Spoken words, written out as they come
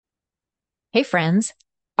Hey friends,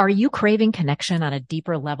 are you craving connection on a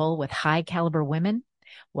deeper level with high caliber women?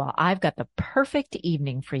 Well, I've got the perfect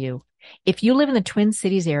evening for you. If you live in the Twin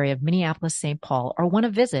Cities area of Minneapolis, St. Paul, or want to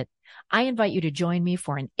visit, I invite you to join me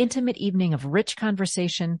for an intimate evening of rich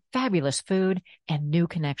conversation, fabulous food, and new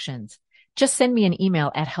connections. Just send me an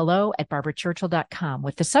email at hello@barbarachurchill.com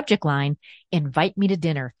with the subject line, invite me to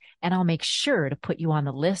dinner, and I'll make sure to put you on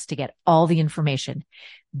the list to get all the information.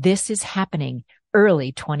 This is happening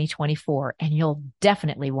early 2024, and you'll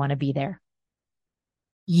definitely want to be there.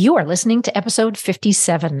 You are listening to episode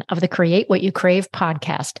 57 of the Create What You Crave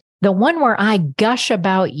podcast, the one where I gush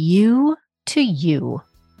about you to you.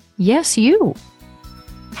 Yes, you.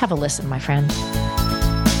 Have a listen, my friend.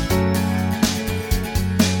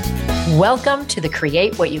 Welcome to the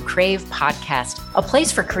Create What You Crave podcast, a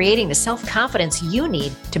place for creating the self-confidence you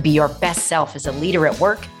need to be your best self as a leader at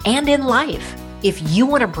work and in life. If you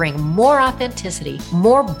want to bring more authenticity,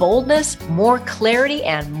 more boldness, more clarity,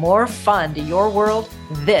 and more fun to your world,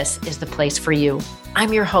 this is the place for you.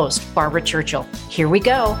 I'm your host, Barbara Churchill. Here we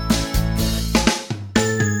go.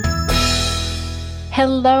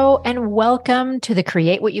 Hello and welcome to the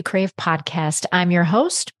Create What You Crave podcast. I'm your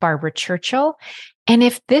host, Barbara Churchill. And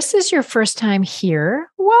if this is your first time here,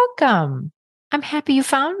 welcome. I'm happy you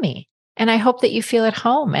found me. And I hope that you feel at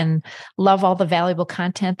home and love all the valuable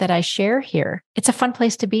content that I share here. It's a fun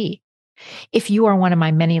place to be. If you are one of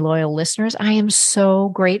my many loyal listeners, I am so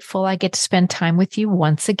grateful I get to spend time with you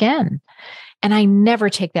once again. And I never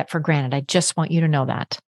take that for granted. I just want you to know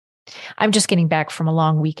that. I'm just getting back from a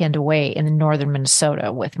long weekend away in northern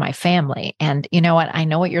Minnesota with my family. And you know what? I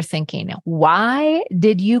know what you're thinking. Why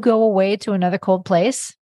did you go away to another cold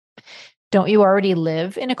place? Don't you already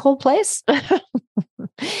live in a cold place?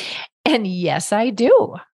 And yes, I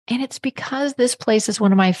do. And it's because this place is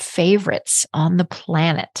one of my favorites on the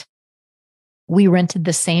planet. We rented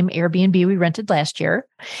the same Airbnb we rented last year,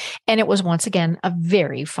 and it was once again a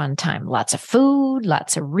very fun time. Lots of food,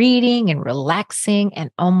 lots of reading and relaxing, and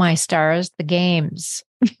oh my stars, the games.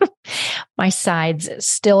 My sides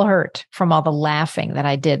still hurt from all the laughing that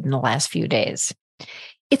I did in the last few days.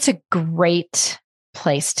 It's a great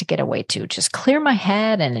place to get away to, just clear my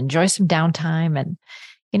head and enjoy some downtime. And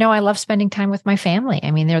you know, I love spending time with my family.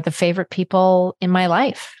 I mean, they're the favorite people in my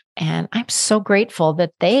life. And I'm so grateful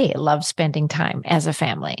that they love spending time as a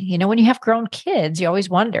family. You know, when you have grown kids, you always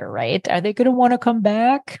wonder, right? Are they going to want to come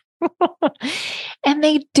back? And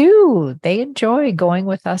they do. They enjoy going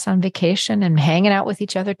with us on vacation and hanging out with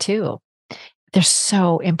each other too. They're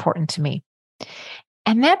so important to me.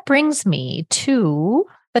 And that brings me to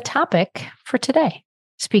the topic for today.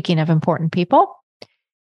 Speaking of important people,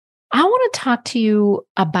 I want to talk to you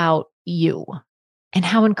about you and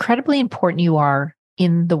how incredibly important you are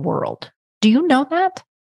in the world. Do you know that?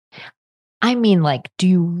 I mean, like, do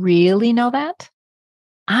you really know that?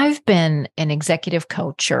 I've been an executive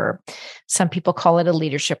coach, or some people call it a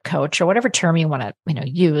leadership coach, or whatever term you want to,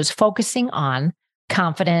 use, focusing on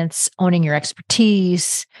confidence, owning your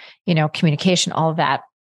expertise, communication, all of that.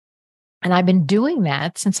 And I've been doing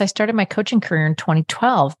that since I started my coaching career in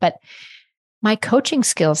 2012. But my coaching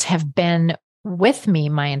skills have been with me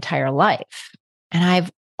my entire life. And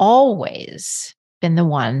I've always been the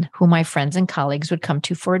one who my friends and colleagues would come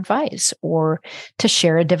to for advice or to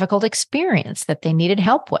share a difficult experience that they needed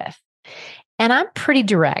help with. And I'm pretty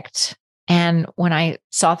direct. And when I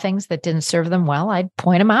saw things that didn't serve them well, I'd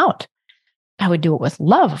point them out. I would do it with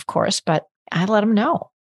love, of course, but I'd let them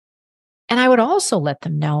know. And I would also let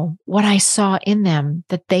them know what I saw in them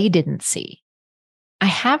that they didn't see. I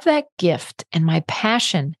have that gift, and my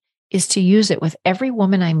passion is to use it with every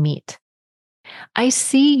woman I meet. I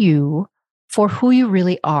see you for who you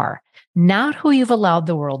really are, not who you've allowed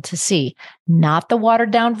the world to see, not the watered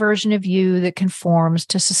down version of you that conforms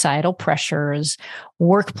to societal pressures,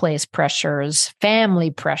 workplace pressures, family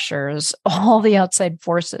pressures, all the outside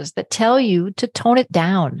forces that tell you to tone it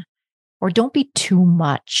down or don't be too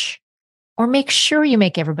much. Or make sure you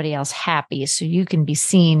make everybody else happy so you can be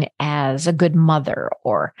seen as a good mother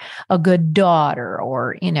or a good daughter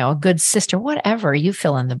or, a good sister, whatever, you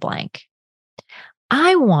fill in the blank.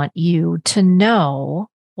 I want you to know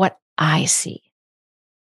what I see.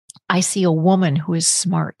 I see a woman who is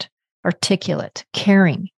smart, articulate,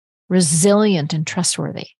 caring, resilient, and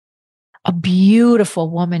trustworthy. A beautiful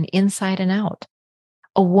woman inside and out.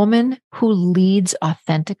 A woman who leads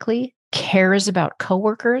authentically, cares about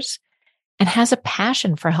coworkers, and has a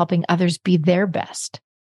passion for helping others be their best.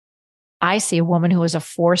 I see a woman who is a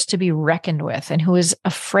force to be reckoned with and who is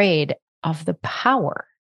afraid of the power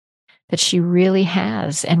that she really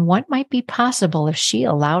has and what might be possible if she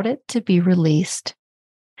allowed it to be released.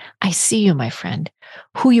 I see you, my friend,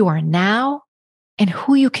 who you are now and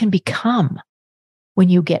who you can become when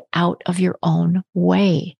you get out of your own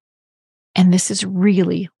way. And this is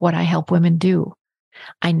really what I help women do.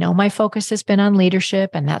 I know my focus has been on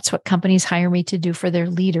leadership, and that's what companies hire me to do for their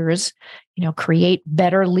leaders, create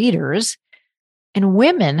better leaders. And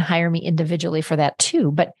women hire me individually for that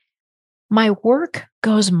too. But my work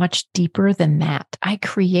goes much deeper than that. I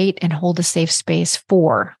create and hold a safe space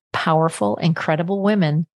for powerful, incredible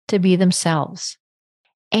women to be themselves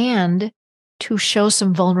and to show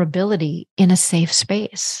some vulnerability in a safe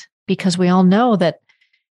space. Because we all know that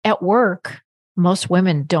at work, most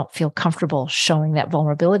women don't feel comfortable showing that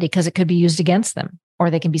vulnerability because it could be used against them or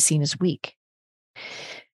they can be seen as weak.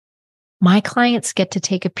 My clients get to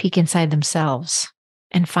take a peek inside themselves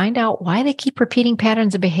and find out why they keep repeating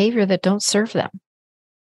patterns of behavior that don't serve them.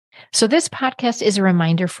 So this podcast is a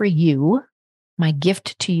reminder for you, my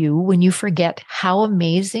gift to you, when you forget how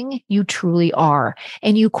amazing you truly are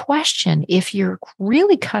and you question if you're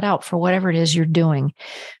really cut out for whatever it is you're doing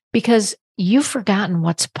because you've forgotten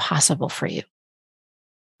what's possible for you.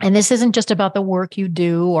 And this isn't just about the work you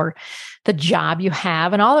do or the job you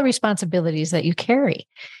have and all the responsibilities that you carry.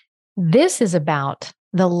 This is about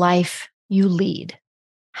the life you lead,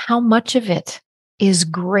 how much of it is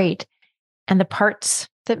great, and the parts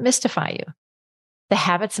that mystify you, the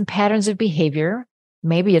habits and patterns of behavior.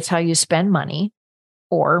 Maybe it's how you spend money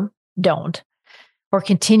or don't, or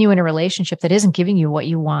continue in a relationship that isn't giving you what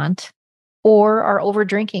you want, or are over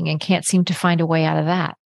drinking and can't seem to find a way out of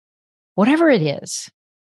that. Whatever it is,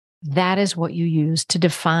 that is what you use to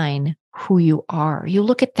define who you are. You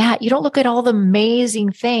look at that. You don't look at all the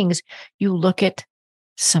amazing things. You look at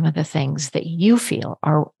some of the things that you feel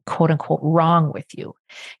are quote unquote wrong with you.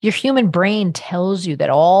 Your human brain tells you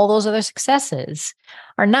that all those other successes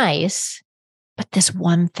are nice, but this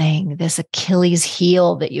one thing, this Achilles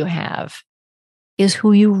heel that you have is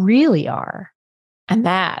who you really are. And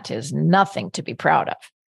that is nothing to be proud of.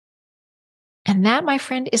 And that, my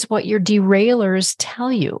friend, is what your derailers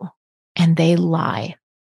tell you. And they lie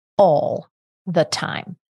all the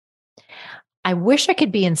time. I wish I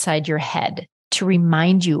could be inside your head to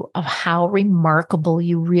remind you of how remarkable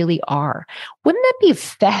you really are. Wouldn't that be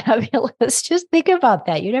fabulous? Just think about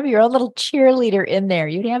that. You'd have your own little cheerleader in there.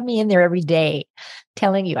 You'd have me in there every day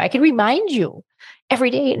telling you. I could remind you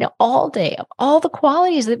every day and all day of all the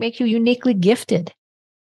qualities that make you uniquely gifted.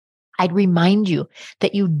 I'd remind you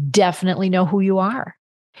that you definitely know who you are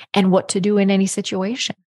and what to do in any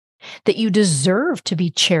situation, that you deserve to be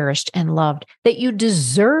cherished and loved, that you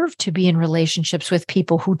deserve to be in relationships with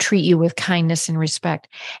people who treat you with kindness and respect.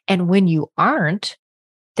 And when you aren't,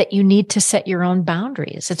 that you need to set your own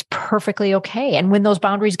boundaries. It's perfectly okay. And when those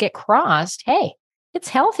boundaries get crossed, hey, it's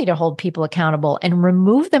healthy to hold people accountable and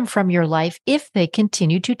remove them from your life if they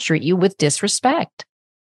continue to treat you with disrespect.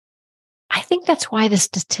 I think that's why the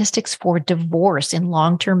statistics for divorce in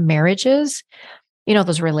long-term marriages,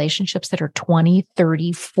 those relationships that are 20,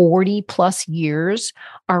 30, 40 plus years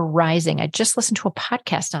are rising. I just listened to a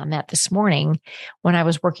podcast on that this morning when I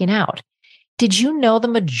was working out. Did you know the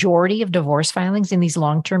majority of divorce filings in these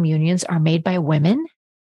long-term unions are made by women?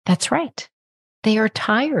 That's right. They are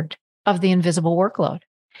tired of the invisible workload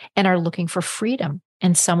and are looking for freedom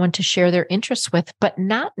and someone to share their interests with, but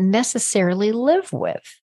not necessarily live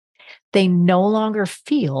with. They no longer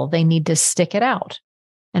feel they need to stick it out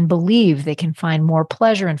and believe they can find more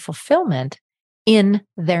pleasure and fulfillment in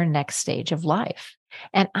their next stage of life.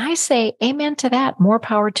 And I say, amen to that. More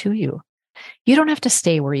power to you. You don't have to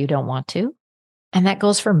stay where you don't want to. And that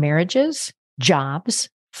goes for marriages, jobs,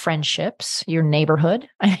 friendships, your neighborhood.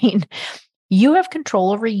 You have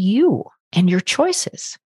control over you and your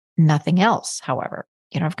choices. Nothing else, however.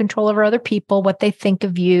 You don't have control over other people, what they think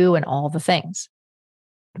of you, and all the things.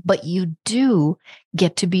 But you do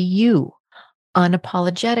get to be you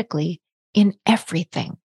unapologetically in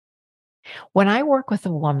everything. When I work with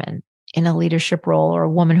a woman in a leadership role or a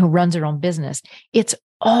woman who runs her own business, it's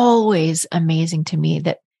always amazing to me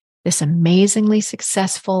that this amazingly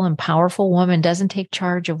successful and powerful woman doesn't take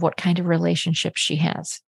charge of what kind of relationships she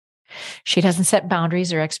has. She doesn't set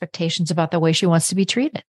boundaries or expectations about the way she wants to be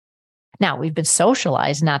treated. Now, we've been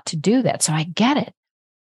socialized not to do that, so I get it.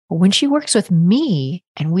 But when she works with me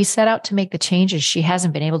and we set out to make the changes she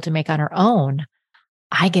hasn't been able to make on her own,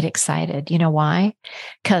 I get excited. You know why?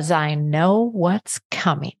 Because I know what's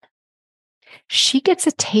coming. She gets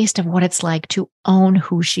a taste of what it's like to own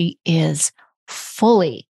who she is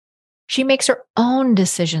fully. She makes her own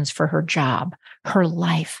decisions for her job, her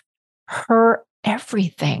life, her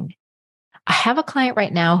everything. I have a client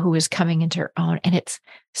right now who is coming into her own, and it's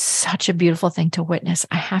such a beautiful thing to witness,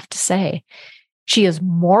 I have to say. She is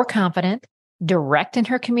more confident, direct in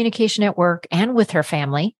her communication at work and with her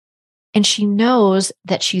family. And she knows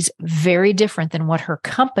that she's very different than what her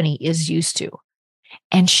company is used to.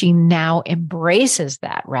 And she now embraces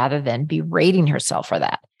that rather than berating herself for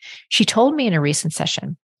that. She told me in a recent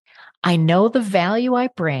session, I know the value I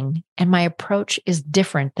bring and my approach is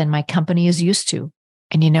different than my company is used to.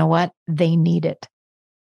 And you know what? They need it.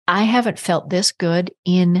 I haven't felt this good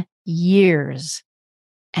in years.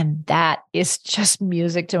 And that is just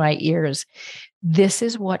music to my ears. This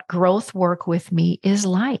is what growth work with me is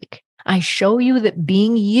like. I show you that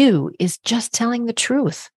being you is just telling the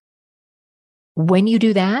truth. When you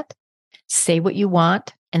do that, say what you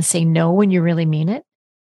want and say no when you really mean it,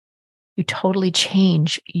 you totally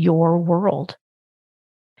change your world.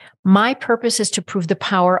 My purpose is to prove the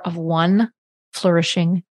power of one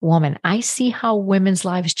flourishing woman. I see how women's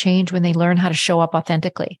lives change when they learn how to show up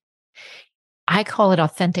authentically. I call it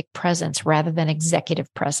authentic presence rather than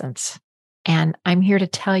executive presence. And I'm here to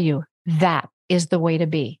tell you that is the way to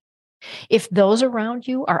be. If those around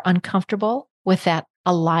you are uncomfortable with that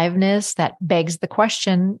aliveness, that begs the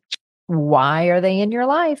question, why are they in your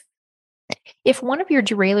life? If one of your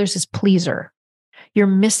derailers is pleaser, you're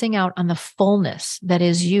missing out on the fullness that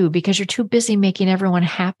is you because you're too busy making everyone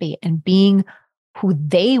happy and being who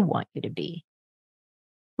they want you to be.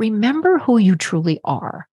 Remember who you truly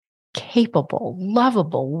are: capable,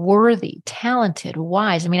 lovable, worthy, talented,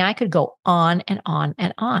 wise. I mean, I could go on and on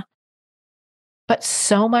and on. But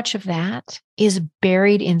so much of that is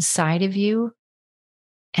buried inside of you,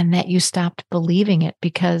 and that you stopped believing it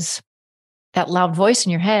because that loud voice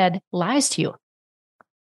in your head lies to you.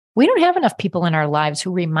 We don't have enough people in our lives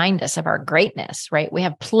who remind us of our greatness, right? We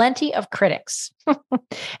have plenty of critics.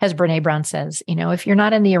 As Brene Brown says, if you're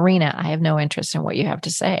not in the arena, I have no interest in what you have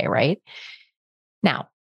to say, right? Now,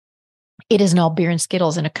 it isn't all beer and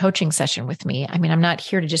Skittles in a coaching session with me. I mean, I'm not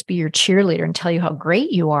here to just be your cheerleader and tell you how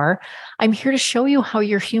great you are. I'm here to show you how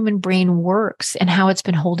your human brain works and how it's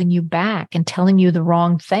been holding you back and telling you the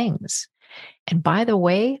wrong things. And by the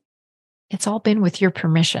way, it's all been with your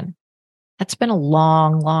permission. That's been a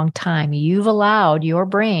long, long time. You've allowed your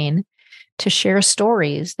brain to share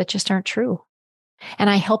stories that just aren't true. And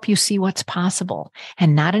I help you see what's possible,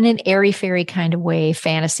 and not in an airy-fairy kind of way,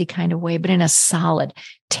 fantasy kind of way, but in a solid,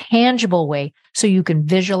 tangible way so you can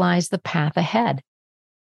visualize the path ahead.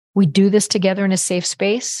 We do this together in a safe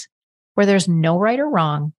space where there's no right or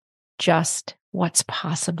wrong, just what's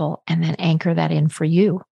possible, and then anchor that in for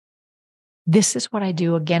you. This is what I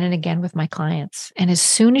do again and again with my clients. And as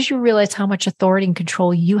soon as you realize how much authority and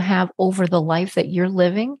control you have over the life that you're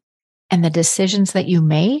living and the decisions that you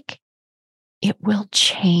make, it will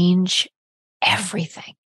change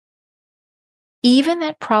everything. Even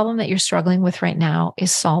that problem that you're struggling with right now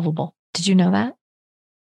is solvable. Did you know that?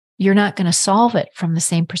 You're not going to solve it from the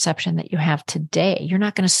same perception that you have today. You're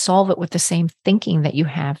not going to solve it with the same thinking that you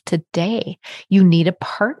have today. You need a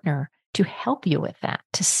partner to help you with that,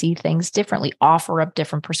 to see things differently, offer up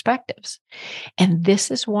different perspectives. And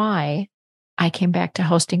this is why I came back to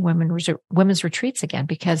hosting women's retreats again,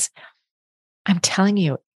 because I'm telling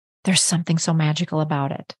you, there's something so magical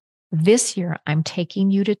about it. This year, I'm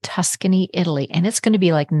taking you to Tuscany, Italy, and it's going to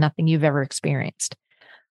be like nothing you've ever experienced.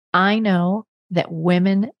 I know that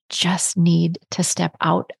women just need to step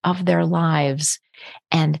out of their lives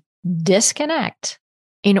and disconnect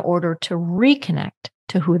in order to reconnect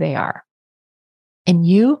to who they are. And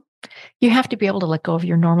you have to be able to let go of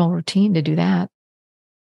your normal routine to do that.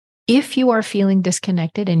 If you are feeling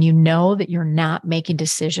disconnected and you know that you're not making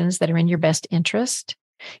decisions that are in your best interest,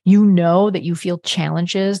 you know that you feel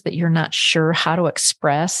challenges that you're not sure how to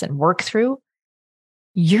express and work through,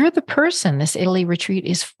 you're the person this Italy retreat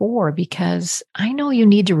is for, because I know you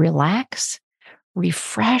need to relax,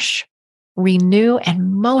 refresh, renew,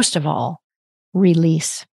 and most of all,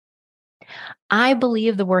 release. I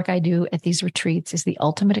believe the work I do at these retreats is the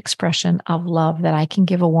ultimate expression of love that I can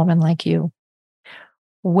give a woman like you.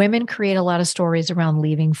 Women create a lot of stories around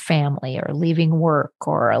leaving family or leaving work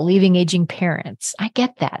or leaving aging parents. I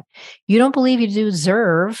get that. You don't believe you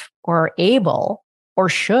deserve or are able or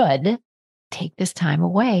should take this time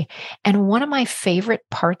away. And one of my favorite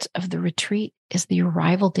parts of the retreat is the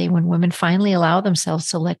arrival day, when women finally allow themselves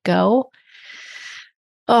to let go,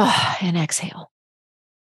 and exhale.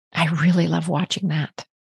 I really love watching that.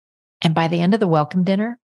 And by the end of the welcome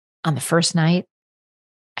dinner on the first night,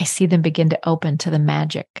 I see them begin to open to the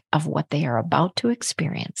magic of what they are about to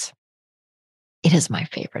experience. It is my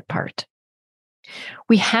favorite part.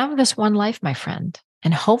 We have this one life, my friend,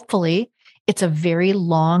 and hopefully it's a very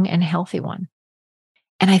long and healthy one.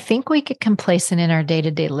 And I think we get complacent in our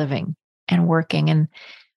day-to-day living and working. And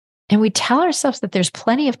And we tell ourselves that there's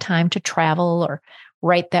plenty of time to travel or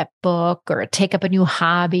write that book or take up a new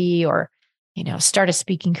hobby or, start a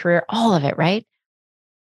speaking career, all of it, right?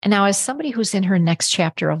 And now as somebody who's in her next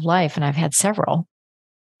chapter of life, and I've had several,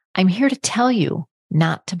 I'm here to tell you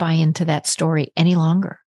not to buy into that story any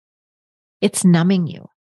longer. It's numbing you.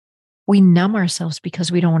 We numb ourselves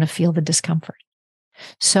because we don't want to feel the discomfort.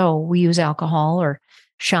 So we use alcohol or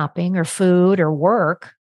shopping or food or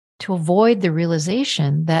work to avoid the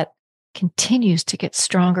realization that continues to get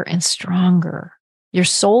stronger and stronger. Your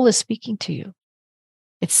soul is speaking to you.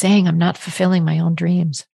 It's saying, I'm not fulfilling my own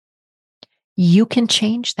dreams. You can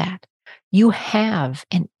change that. You have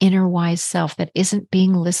an inner wise self that isn't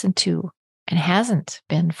being listened to and hasn't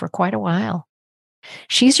been for quite a while.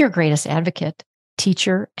 She's your greatest advocate,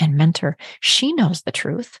 teacher, and mentor. She knows the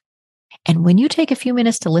truth. And when you take a few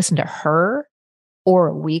minutes to listen to her, or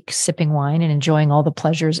a week sipping wine and enjoying all the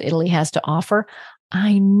pleasures Italy has to offer,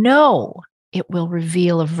 I know it will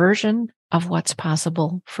reveal a version of what's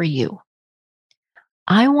possible for you.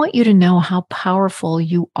 I want you to know how powerful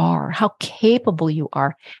you are, how capable you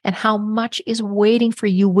are, and how much is waiting for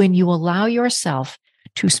you when you allow yourself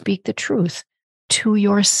to speak the truth to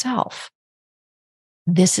yourself.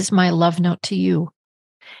 This is my love note to you,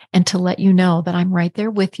 and to let you know that I'm right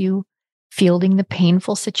there with you, fielding the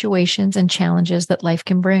painful situations and challenges that life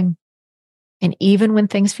can bring. And even when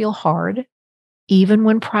things feel hard, even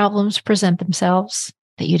when problems present themselves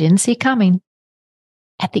that you didn't see coming,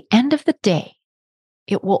 at the end of the day,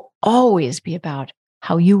 it will always be about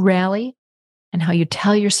how you rally and how you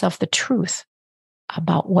tell yourself the truth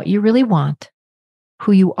about what you really want,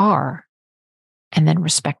 who you are, and then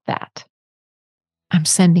respect that. I'm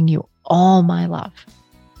sending you all my love.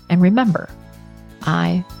 And remember,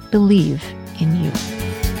 I believe in you.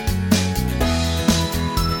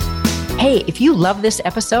 Hey, if you love this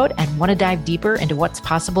episode and want to dive deeper into what's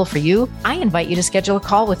possible for you, I invite you to schedule a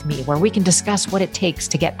call with me where we can discuss what it takes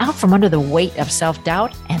to get out from under the weight of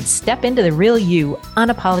self-doubt and step into the real you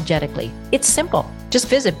unapologetically. It's simple. Just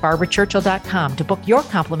visit barbarachurchill.com to book your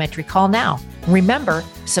complimentary call now. Remember,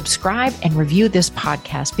 subscribe and review this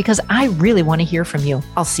podcast because I really want to hear from you.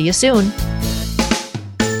 I'll see you soon.